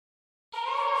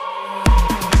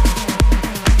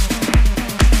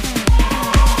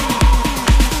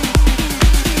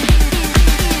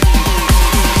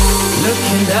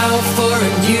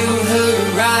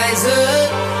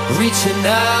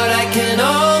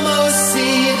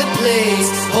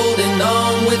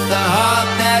with a heart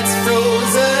that's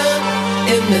frozen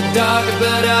in the dark,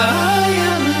 but I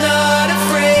am not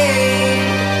afraid.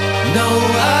 No,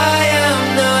 I am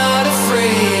not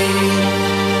afraid.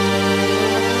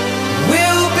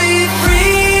 We'll be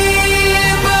free,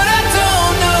 but I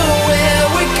don't know where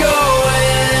we're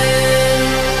going.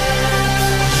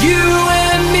 You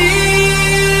and me,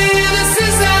 this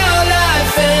is our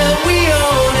life and we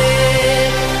own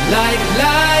it, like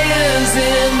lions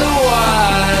in the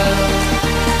wild.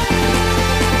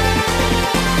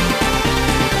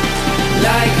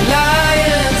 Like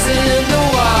lions in the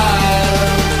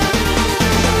wild.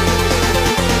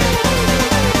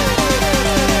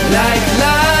 Like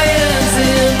lions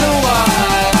in the wild.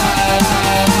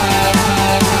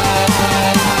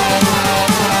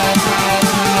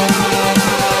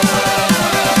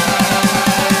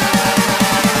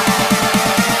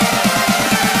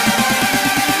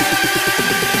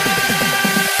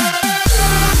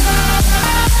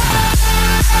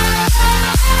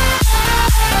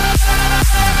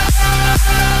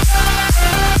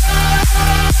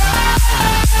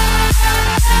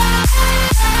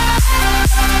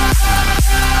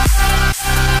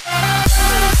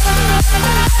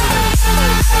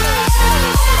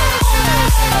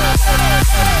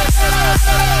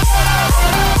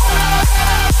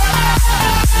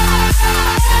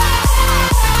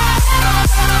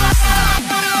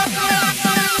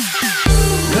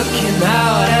 Looking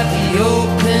out at the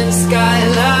open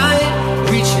skyline,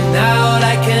 reaching out,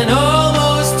 I can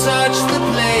almost touch the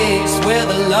place where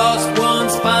the lost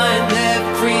ones find their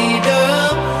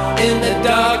freedom in the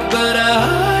dark, but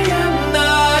I am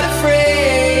not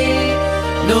afraid.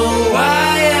 No,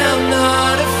 I am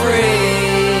not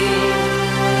afraid.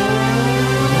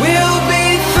 We'll be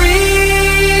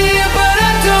free, but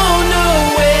I don't know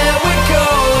where we're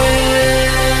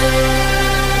going.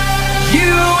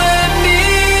 You